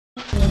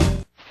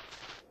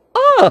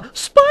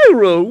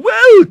Spyro,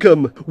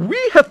 welcome! We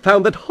have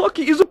found that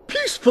hockey is a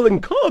peaceful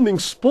and calming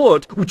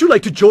sport. Would you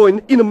like to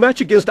join in a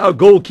match against our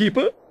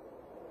goalkeeper?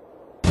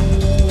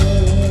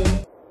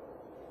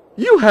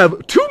 You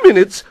have 2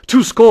 minutes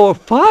to score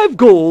 5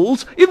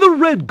 goals in the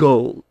red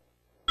goal.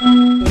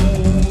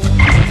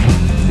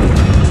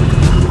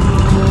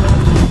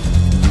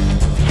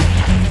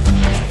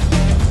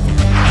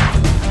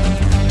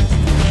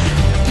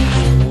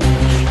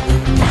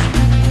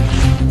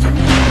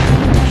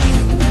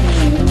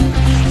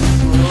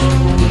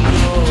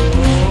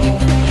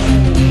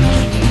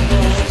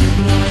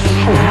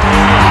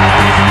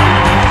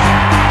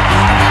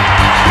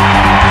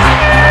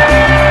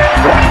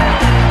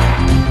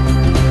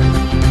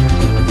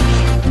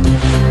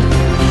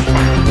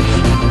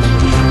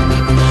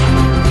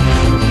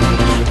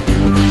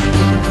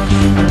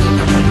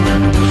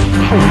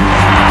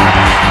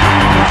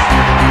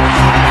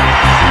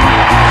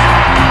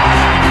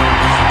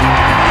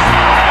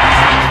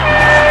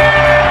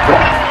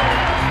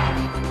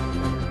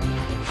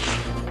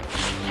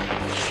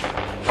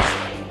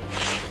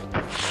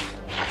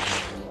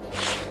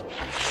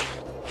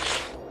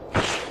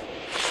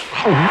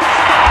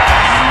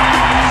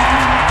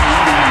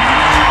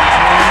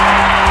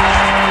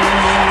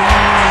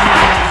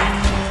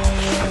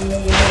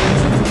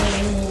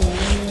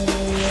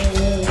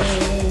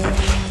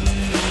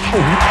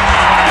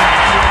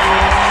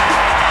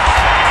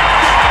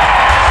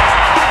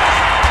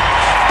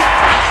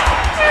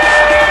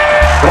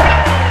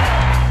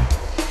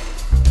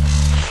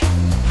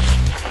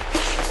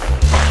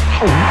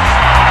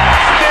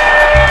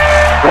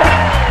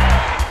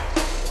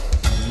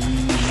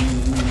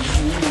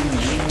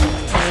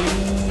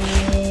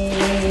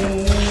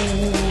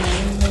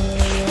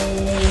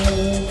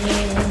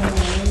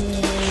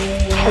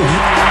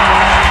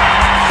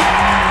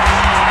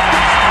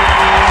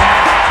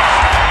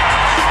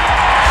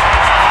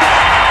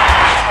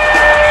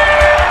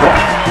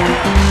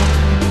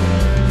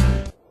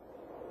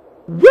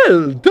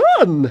 Well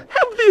done!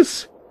 Have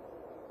this!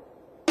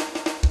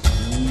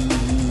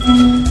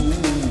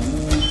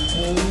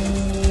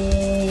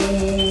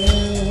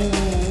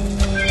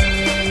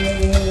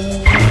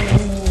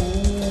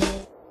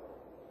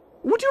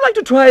 Would you like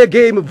to try a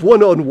game of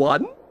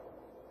one-on-one?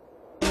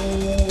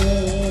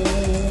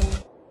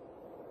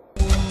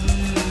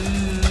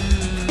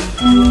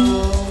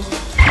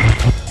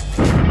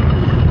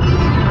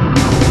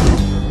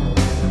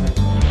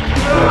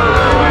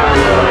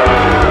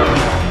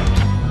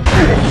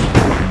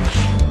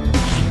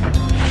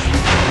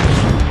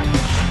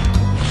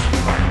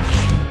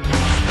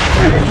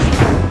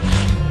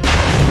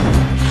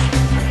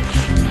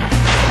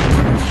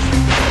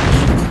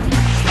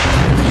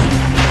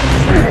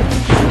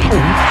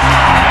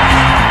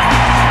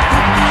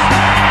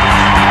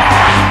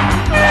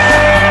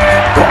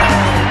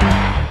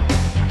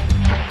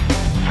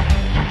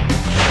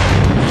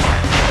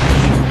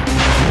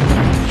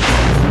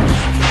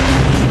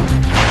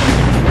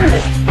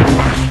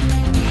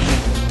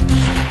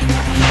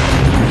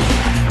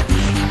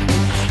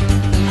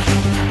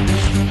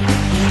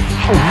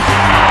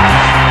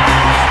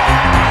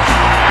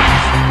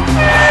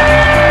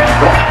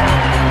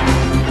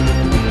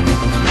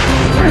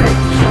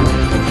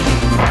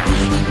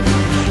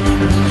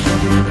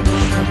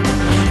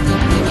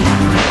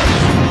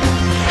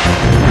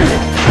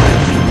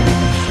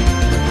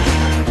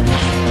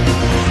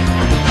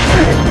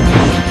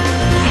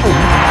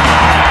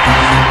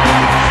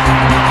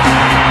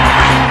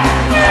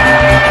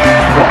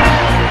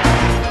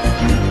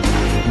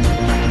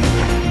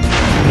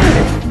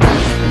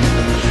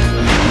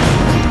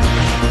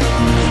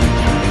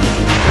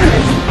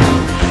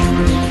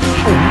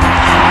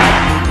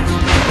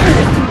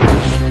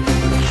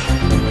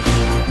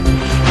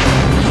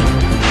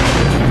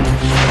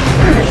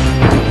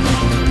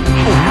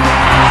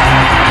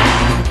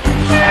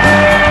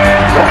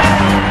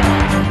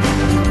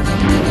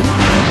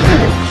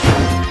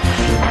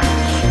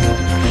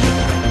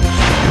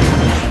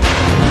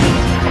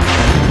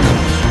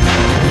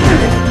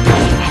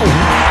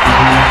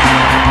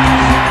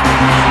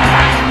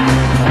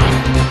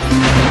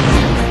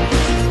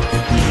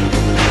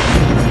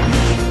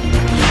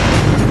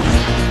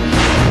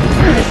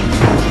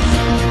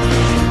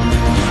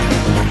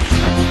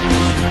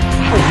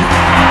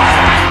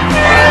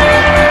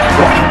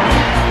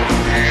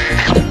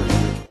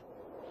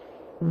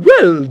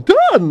 Well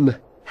done!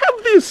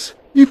 Have this!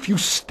 If you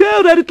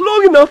stare at it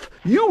long enough,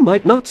 you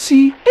might not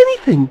see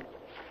anything.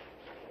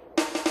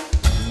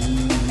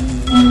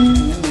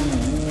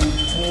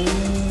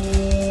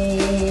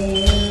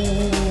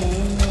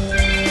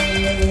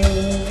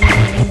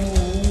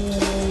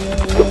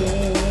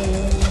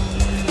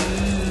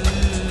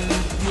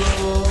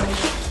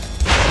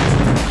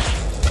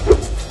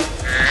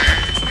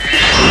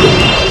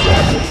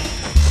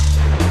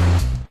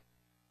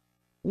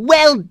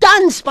 Well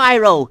done,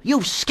 Spyro!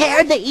 You've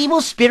scared the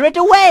evil spirit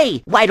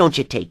away! Why don't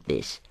you take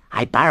this?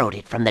 I borrowed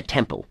it from the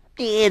temple.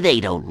 They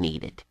don't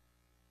need it.